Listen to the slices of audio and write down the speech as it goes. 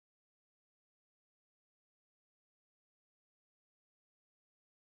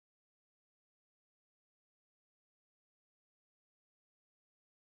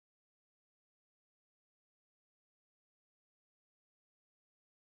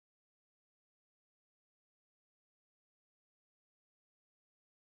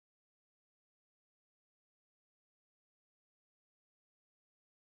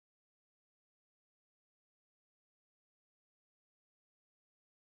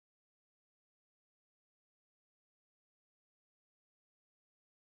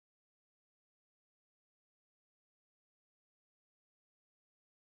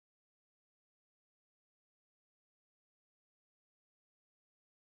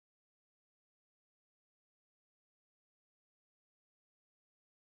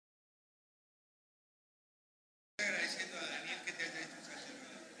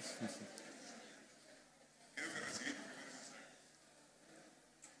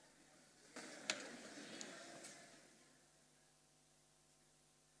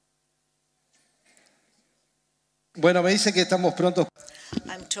Bueno, me dice que estamos prontos.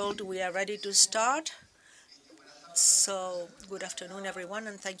 I'm told we are ready to start. So, good afternoon, everyone,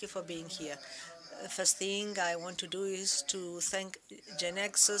 and thank you for being here. First thing I want to do is to thank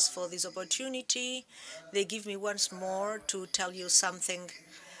Genexus for this opportunity. They give me once more to tell you something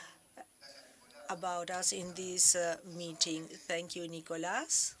about us in this meeting. Thank you,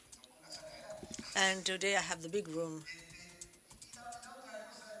 Nicolas. And today I have the big room.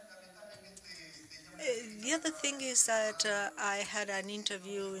 The other thing is that I had an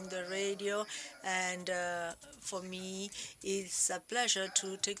interview in the radio, and for me, it's a pleasure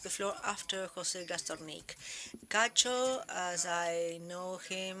to take the floor after Jose Gastornik. Cacho, as I know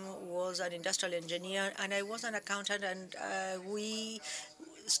him, was an industrial engineer, and I was an accountant, and we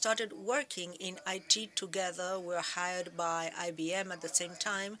started working in IT together. We were hired by IBM at the same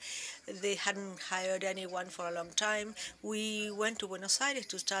time. They hadn't hired anyone for a long time. We went to Buenos Aires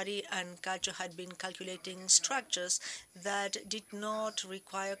to study, and Cacho had been calculating structures that did not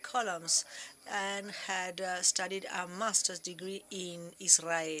require columns and had studied a master's degree in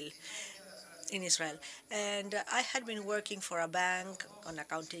Israel. And I had been working for a bank on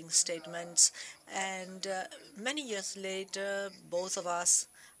accounting statements, and many years later, both of us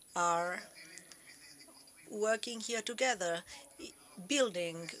are working here together,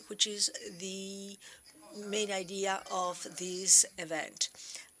 building, which is the main idea of this event.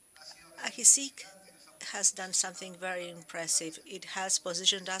 AHISIC has done something very impressive. It has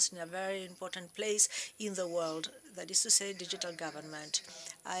positioned us in a very important place in the world, that is to say, digital government.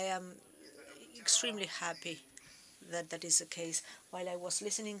 I am extremely happy that that is the case. While I was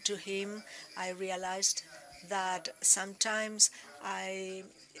listening to him, I realized that sometimes I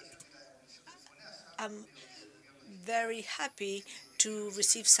am very happy to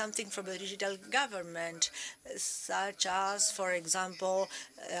receive something from the digital government, such as, for example,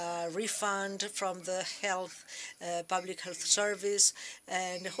 refund from the public health service,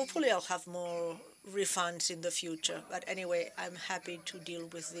 and hopefully I'll have more refunds in the future. But anyway, I'm happy to deal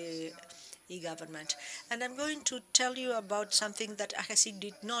with the e-government. And I'm going to tell you about something that AHESIC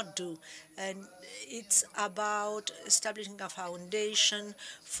did not do, and it's about establishing a foundation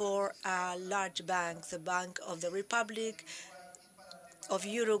for a large bank, the Bank of the Republic of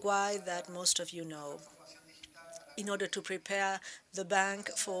Uruguay that most of you know, in order to prepare the bank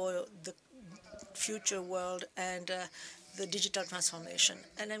for the future world and the digital transformation.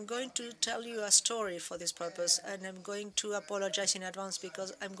 And I'm going to tell you a story for this purpose, and I'm going to apologize in advance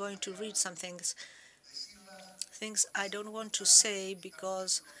because I'm going to read some things I don't want to say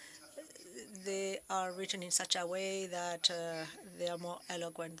because they are written in such a way that they are more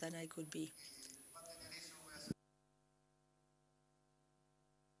eloquent than I could be.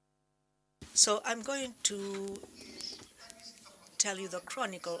 So I'm going to tell you the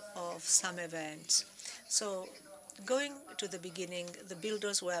chronicle of some events. So going to the beginning, the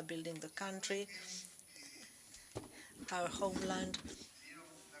builders were building the country, our homeland,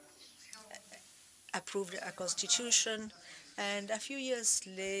 approved a constitution, and a few years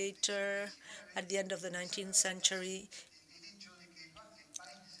later, at the end of the 19th century,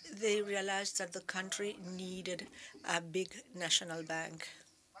 they realized that the country needed a big national bank,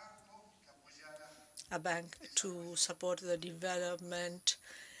 a bank to support the development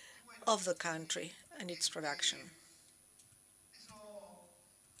of the country and its production.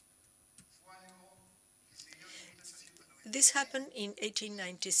 This happened in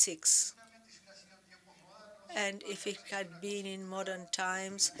 1896, and if it had been in modern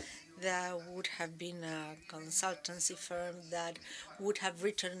times, there would have been a consultancy firm that would have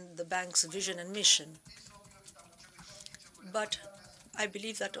written the bank's vision and mission. But I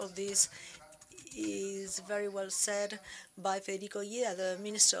believe that all this is very well said by Federico Guida, the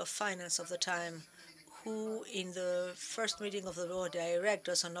Minister of Finance of the time, who, in the first meeting of the board of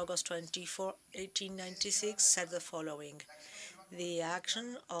directors on August 24, 1896, said the following: "The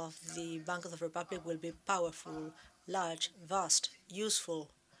action of the Bank of the Republic will be powerful, large, vast, useful,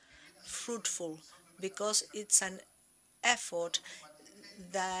 fruitful, because it's an effort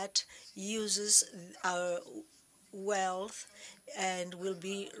that uses our wealth and will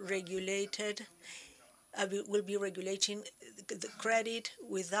be regulating the credit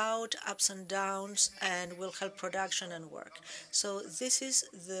without ups and downs and will help production and work." So this is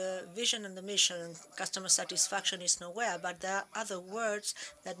the vision and the mission. Customer satisfaction is nowhere, but there are other words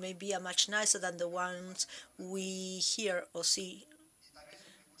that maybe are much nicer than the ones we hear or see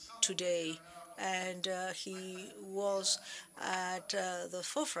today. And he was at the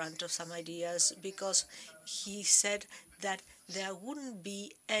forefront of some ideas because he said that there wouldn't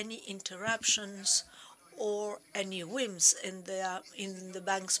be any interruptions or any whims in the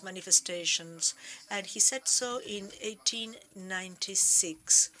bank's manifestations. And he said so in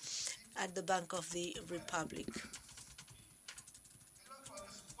 1896 at the Bank of the Republic.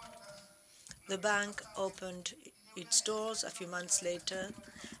 The bank opened its doors a few months later,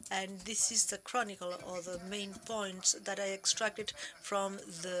 and this is the chronicle or the main points that I extracted from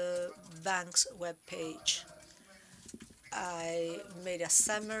the bank's webpage. I made a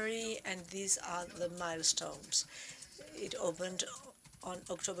summary, and these are the milestones. It opened on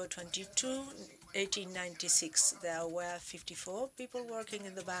October 22, 1896. There were 54 people working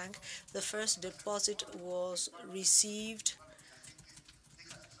in the bank. The first deposit was received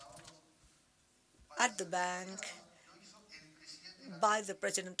at the bank by the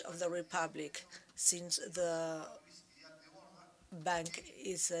President of the Republic, since the bank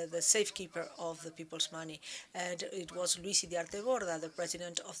is the safekeeper of the people's money. And it was Luis Idiarte Borda, the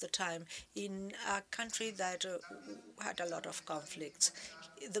president of the time, in a country that had a lot of conflicts.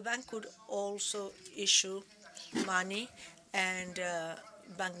 The bank could also issue money, and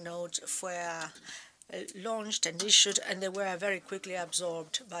banknotes were launched and issued, and they were very quickly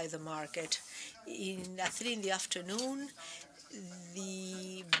absorbed by the market. At 3 in the afternoon,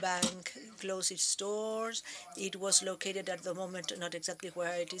 the bank closed its doors. It was located at the moment not exactly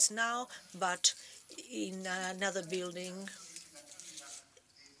where it is now, but in another building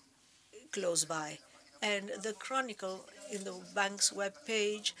close by. And the chronicle in the bank's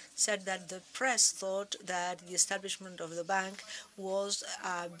webpage said that the press thought that the establishment of the bank was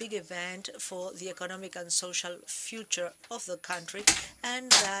a big event for the economic and social future of the country,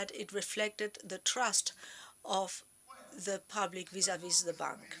 and that it reflected the trust of the public vis-à-vis the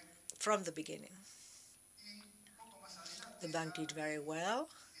bank from the beginning. The bank did very well,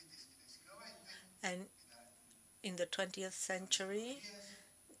 and in the 20th century,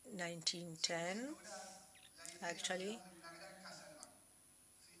 1910, actually,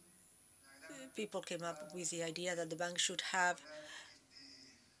 people came up with the idea that the bank should have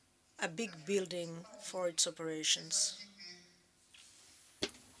a big building for its operations.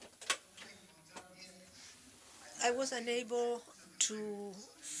 I was unable to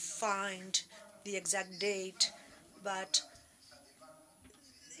find the exact date, but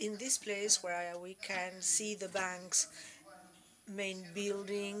in this place where we can see the bank's main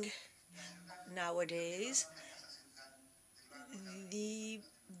building nowadays, the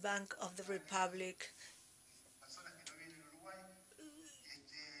Bank of the Republic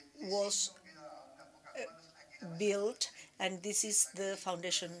was built, and this is the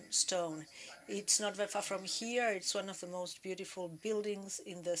foundation stone. It's not very far from here. It's one of the most beautiful buildings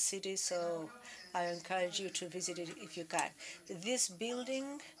in the city, so I encourage you to visit it if you can. This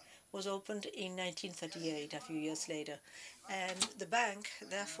building was opened in 1938, a few years later, and the bank,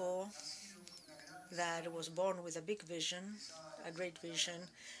 therefore, that was born with a big vision, a great vision,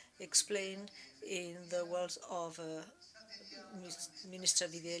 explained in the words of Minister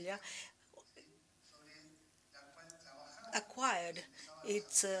Videla, acquired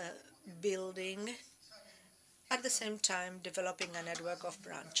its building, at the same time developing a network of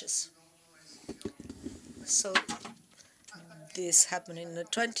branches. So this happened in the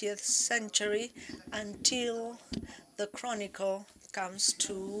 20th century until the chronicle comes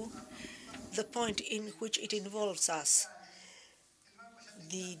to the point in which it involves us,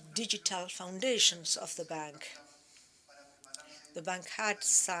 the digital foundations of the bank. The bank had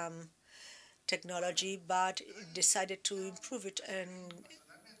some technology, but decided to improve it, and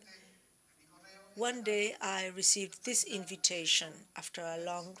one day I received this invitation. After a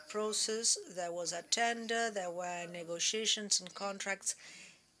long process, there was a tender, there were negotiations and contracts,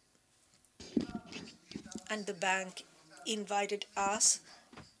 and the bank invited us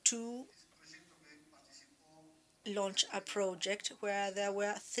to launch a project where there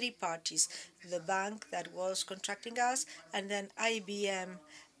were three parties: the bank that was contracting us, and then IBM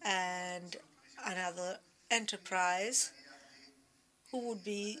and another enterprise who would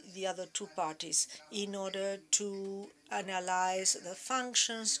be the other two parties, in order to analyze the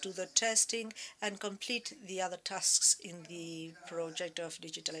functions, do the testing, and complete the other tasks in the project of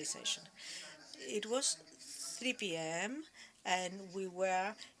digitalization. It was 3 p.m., and we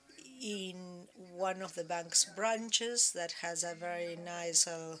were in one of the bank's branches that has a very nice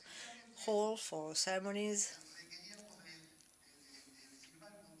hall for ceremonies,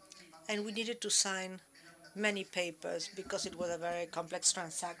 and we needed to sign many papers because it was a very complex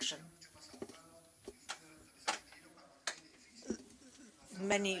transaction.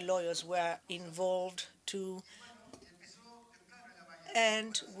 Many lawyers were involved too,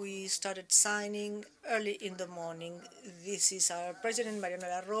 and we started signing early in the morning. This is our president, Mariano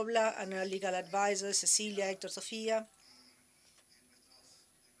La Robla, and our legal advisor, Cecilia, Hector, Sofia,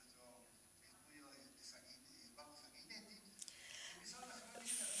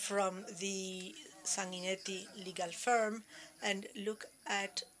 from the Sanguinetti legal firm, and look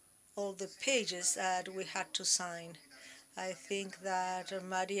at all the pages that we had to sign. I think that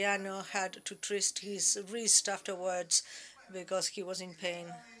Mariano had to twist his wrist afterwards because he was in pain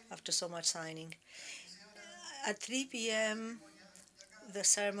after so much signing. At 3 p.m., the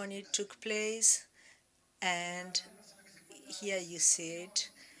ceremony took place, and here you see it.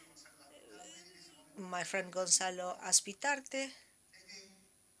 My friend Gonzalo Aspitarte,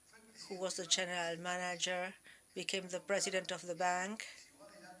 who was the general manager, became the president of the bank,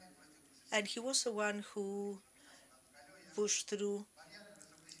 and he was the one who pushed through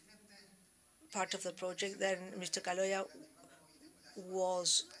part of the project. Then Mr. Caloya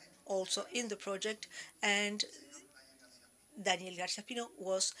was also in the project, and Daniel Garcia Pino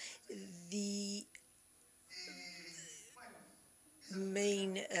the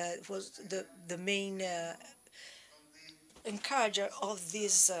was the main encourager of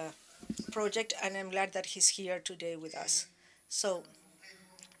this project, and I'm glad that he's here today with us. So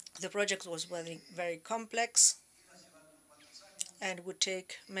the project was very, very complex and would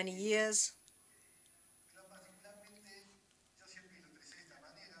take many years.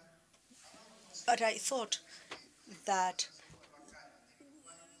 But I thought that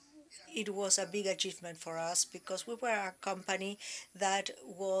it was a big achievement for us because we were a company that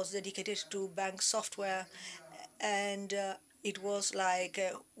was dedicated to bank software, and it was like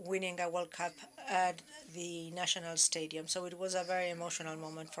winning a World Cup at the National Stadium. So it was a very emotional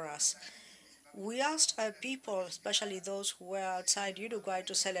moment for us. We asked our people, especially those who were outside Uruguay,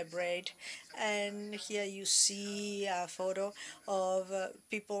 to celebrate. And here you see a photo of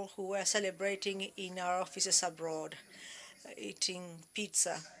people who were celebrating in our offices abroad, eating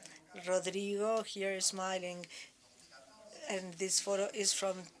pizza. Rodrigo here is smiling, and this photo is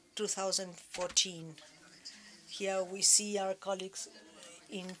from 2014. Here we see our colleagues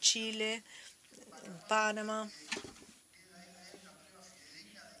in Chile, in Panama,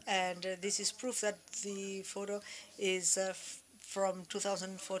 and this is proof that the photo is from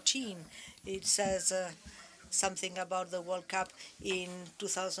 2014. It says something about the World Cup in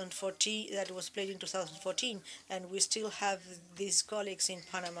 2014 that was played in 2014, and we still have these colleagues in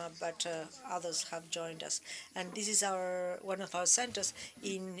Panama, but others have joined us. And this is our one of our centers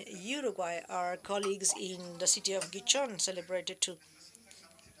in Uruguay. Our colleagues in the city of Guichon celebrated too.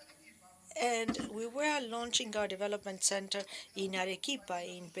 And we were launching our development center in Arequipa,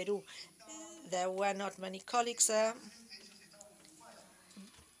 in Peru. There were not many colleagues there,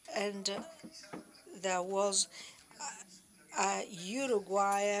 and there was a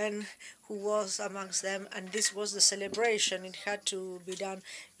Uruguayan who was amongst them, and this was the celebration. It had to be done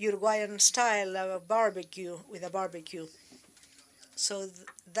Uruguayan style, a barbecue with a barbecue. So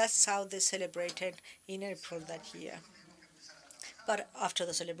that's how they celebrated in April that year. But after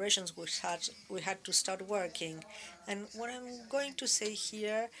the celebrations, we had to start working. And what I'm going to say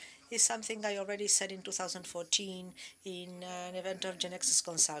here is something I already said in 2014 in an event of Genexus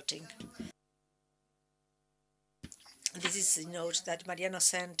Consulting. This is a note that Mariano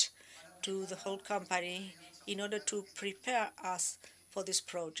sent to the whole company in order to prepare us for this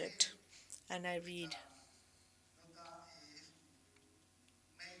project. And I read,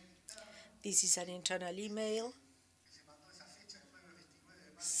 this is an internal email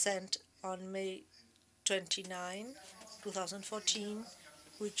sent on May 29, 2014,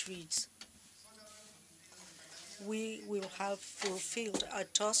 which reads, we will have fulfilled our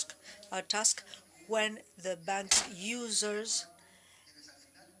task when the bank's users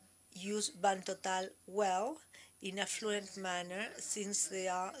use Bantotal well in a fluent manner, since they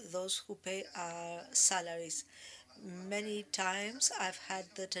are those who pay our salaries. Many times I've had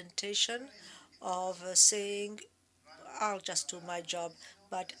the temptation of saying, I'll just do my job,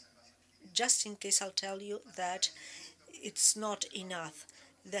 but just in case, I'll tell you that it's not enough.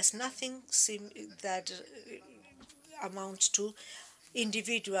 There's nothing that amounts to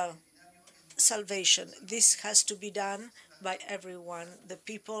individual salvation. This has to be done by everyone, the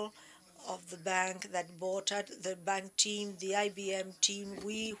people of the bank that bought it, the bank team, the IBM team,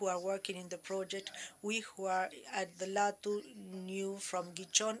 we who are working in the project, we who are at the Latu, new from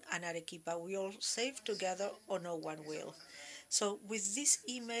Guichon and Arequipa. We all save together or no one will. So with this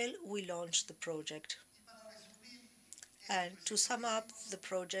email, we launched the project. And to sum up the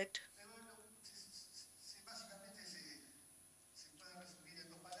project,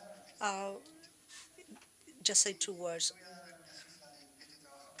 I'll just say two words.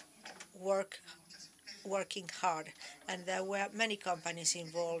 work working hard. And there were many companies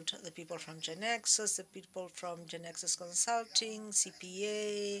involved, the people from Genexus, the people from Genexus Consulting,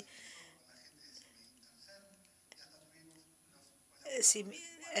 CPA,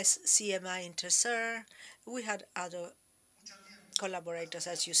 CMI Intercer. We had other collaborators,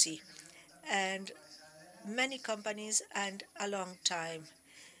 as you see, and many companies and a long time.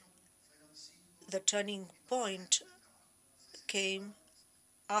 The turning point came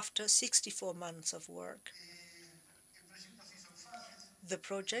after 64 months of work. The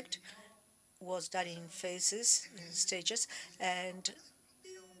project was done in phases, in stages, and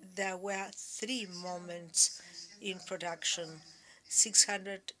there were 3 moments in production.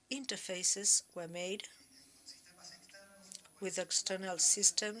 600 interfaces were made with external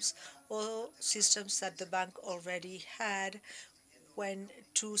systems or systems that the bank already had when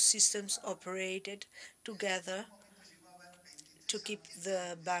two systems operated together to keep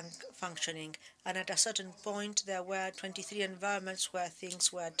the bank functioning. And at a certain point, there were 23 environments where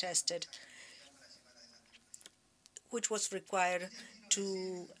things were tested, which was required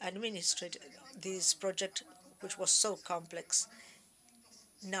to administrate this project, which was so complex.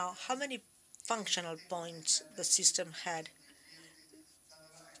 Now, how many functional points the system had?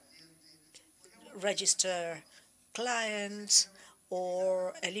 Register clients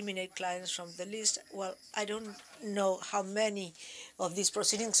or eliminate clients from the list. Well, I don't know how many of these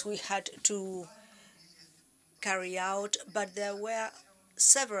proceedings we had to carry out, but there were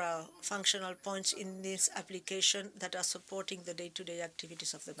several functional points in this application that are supporting the day-to-day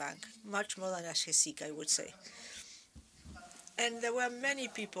activities of the bank, much more than a GESIC, I would say. And there were many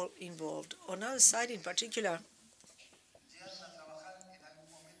people involved. On our side in particular,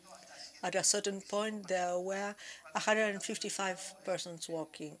 at a certain point, there were 155 persons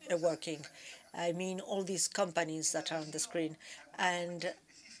working. I mean, all these companies that are on the screen. And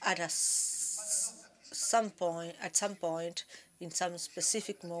at some point, in some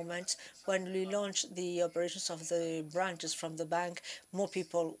specific moments, when we launched the operations of the branches from the bank, more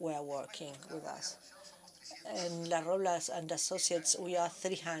people were working with us. And La Rolas and Associates, we are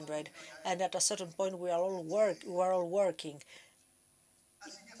 300. And at a certain point, we were all working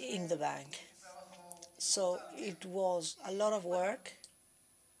in the bank. So it was a lot of work.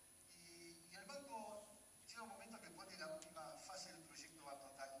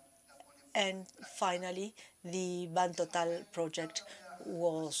 And finally, the Bantotal project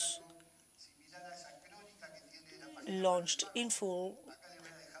was launched in full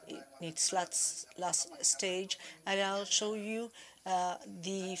in its last stage. And I'll show you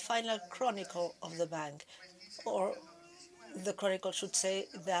the final chronicle of the bank. Or the chronicle should say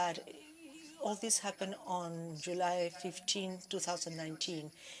that all this happened on July 15,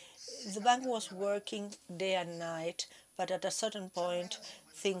 2019. The bank was working day and night, but at a certain point,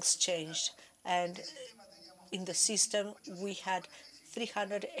 things changed. And in the system, we had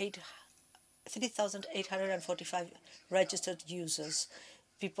 3,845 registered users.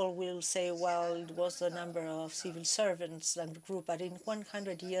 People will say, well, it was the number of civil servants that grew, but in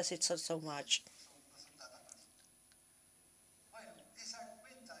 100 years, it's not so much.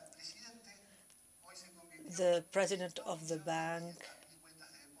 The president of the bank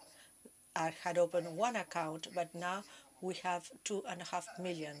had opened one account, but now we have 2.5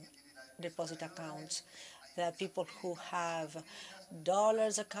 million deposit accounts. There are people who have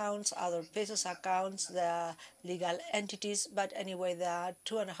dollars accounts, other pesos accounts, there are legal entities, but anyway, there are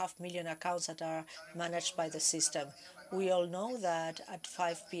 2.5 million accounts that are managed by the system. We all know that at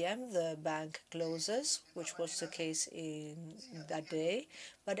 5 p.m. the bank closes, which was the case in that day.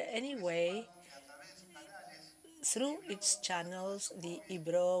 But anyway, through its channels, the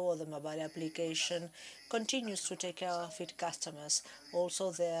BROU or the mobile application continues to take care of its customers.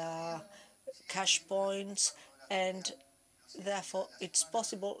 Also, there are cash points, and therefore it's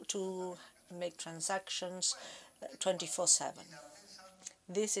possible to make transactions 24/7.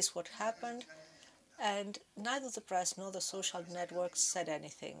 This is what happened, and neither the press nor the social networks said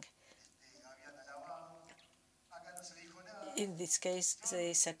anything. In this case,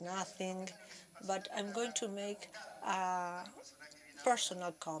 they said nothing, but I'm going to make a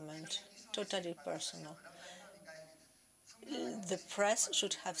personal comment, totally personal. The press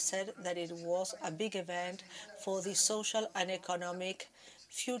should have said that it was a big event for the social and economic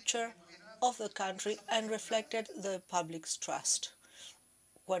future of the country and reflected the public's trust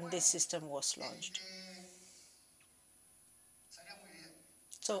when this system was launched.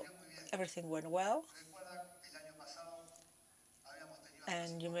 So everything went well.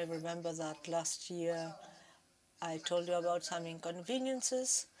 And you may remember that last year I told you about some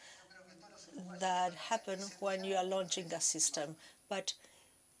inconveniences that happen when you are launching a system. But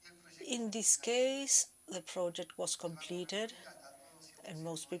In this case, the project was completed, and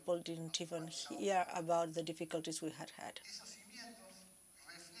most people didn't even hear about the difficulties we had had.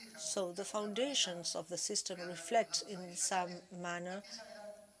 So the foundations of the system reflect in some manner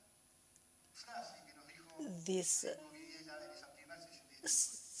this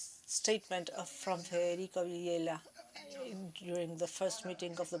statement from Federico Villela during the first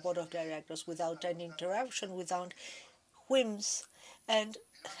meeting of the board of directors, without any interruption, without whims, and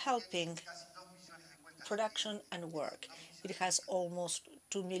helping production and work. It has almost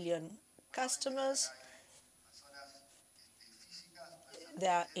 2 million customers.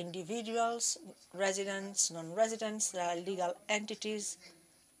 There are individuals, residents, non-residents, there are legal entities,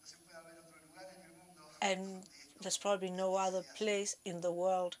 and there's probably no other place in the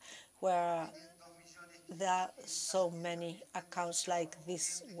world where there are so many accounts like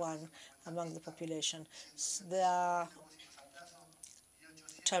this one among the population. There are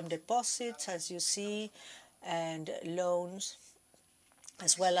term deposits, as you see, and loans,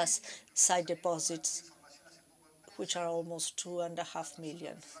 as well as sight deposits, which are almost 2.5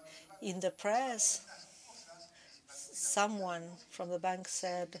 million. In the press, someone from the bank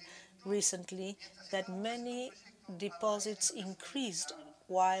said recently that many deposits increased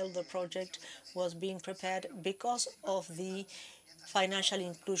while the project was being prepared because of the financial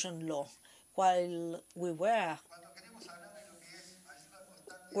inclusion law. While we were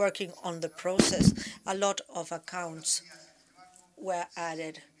working on the process, a lot of accounts were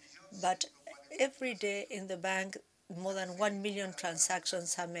added. But every day in the bank, more than 1 million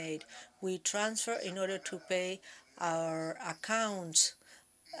transactions are made. We transfer in order to pay our accounts.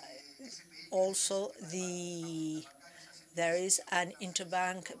 Also, there is an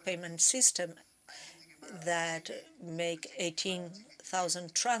interbank payment system that make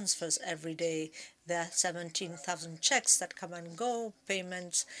 18,000 transfers every day. There are 17,000 checks that come and go,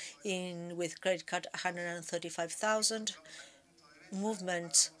 payments in with credit card 135,000,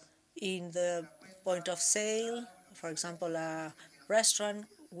 movements in the point of sale, for example, a restaurant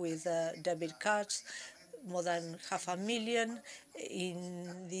with debit cards, more than 500,000.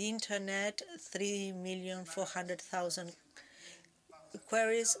 In the internet, 3,400,000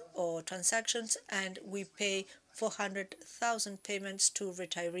 queries or transactions, and we pay 400,000 payments to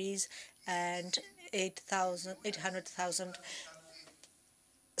retirees and 800,000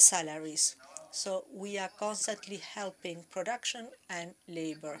 salaries. So we are constantly helping production and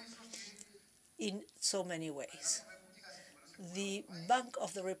labor in so many ways. The Bank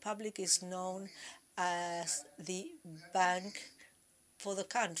of the Republic is known as the bank for the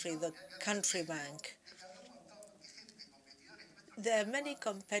country bank. There are many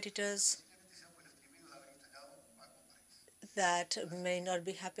competitors that may not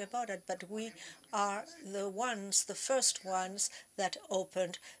be happy about it, but we are the first ones that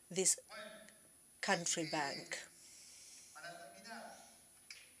opened this country bank.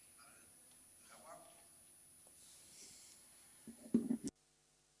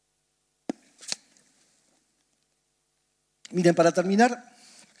 Miren, para terminar,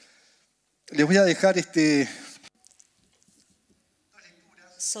 les voy a dejar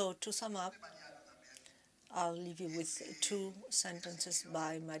So to sum up, I'll leave you with two sentences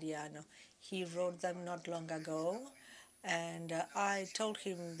by Mariano. He wrote them not long ago, and I told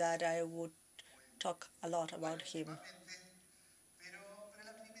him that I would talk a lot about him.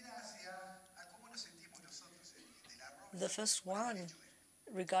 The first one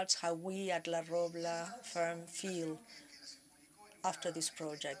regards how we at La Robla firm feel after this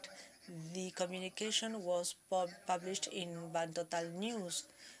project. The communication was published in Bantotal News,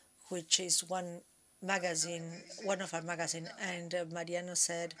 which is one of our magazine, and Mariano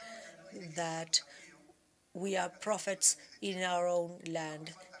said that we are prophets in our own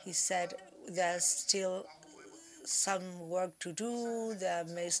land. He said there's still some work to do, there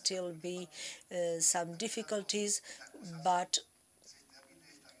may still be some difficulties, but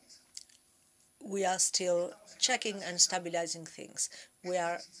we are still checking and stabilizing things. We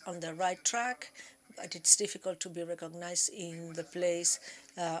are on the right track, but it's difficult to be recognized in the place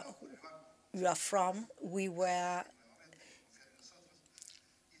you are from. We were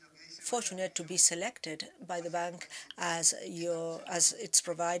fortunate to be selected by the bank as its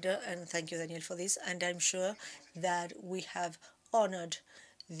provider, and thank you, Daniel, for this. And I'm sure that we have honored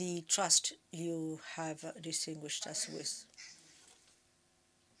the trust you have distinguished us with.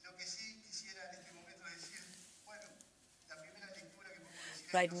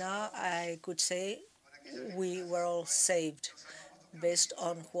 Right now, I could say we were all saved based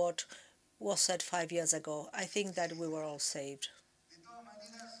on what was said 5 years ago. I think that we were all saved.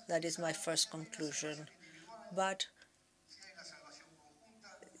 That is my first conclusion. But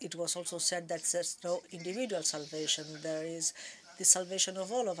it was also said that there's no individual salvation. There is the salvation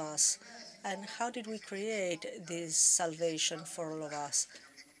of all of us. And how did we create this salvation for all of us?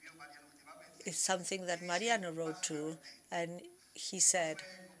 It's something that Mariano wrote too, and he said,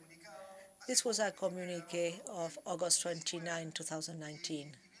 this was a communique of August 29,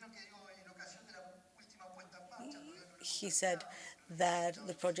 2019. He said that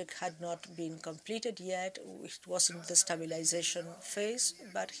the project had not been completed yet. It wasn't the stabilization phase,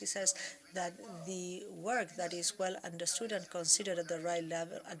 but he says that the work that is well understood and considered at the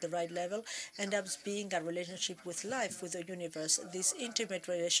right level, ends up being a relationship with life, with the universe. This intimate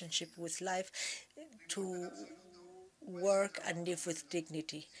relationship with life to work and live with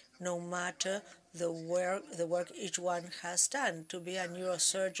dignity, no matter the work each one has done. To be a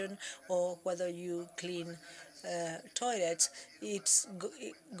neurosurgeon or whether you clean toilets, it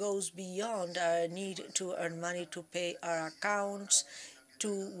goes beyond our need to earn money to pay our accounts,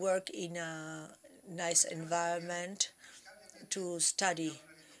 to work in a nice environment, to study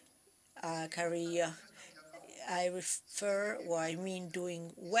a career. I refer, or I mean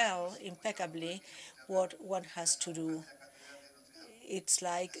doing well, impeccably, what one has to do. It's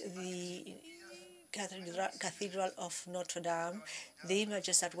like the Cathedral of Notre Dame. The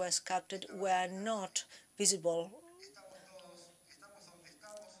images that were sculpted were not visible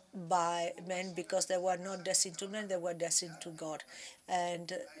by men because they were not destined to men, they were destined to God.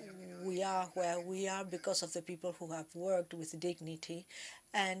 And we are where we are because of the people who have worked with dignity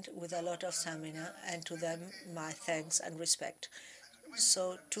and with a lot of stamina, and to them my thanks and respect.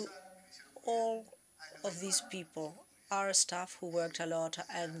 So to all of these people, our staff who worked a lot,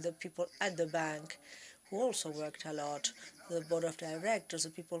 and the people at the bank who also worked a lot, the board of directors, the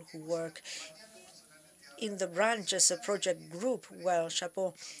people who work in the branch as a project group, well,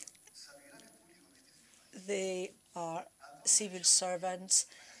 chapeau, they are civil servants.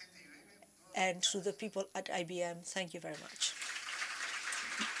 And to the people at IBM, thank you very much.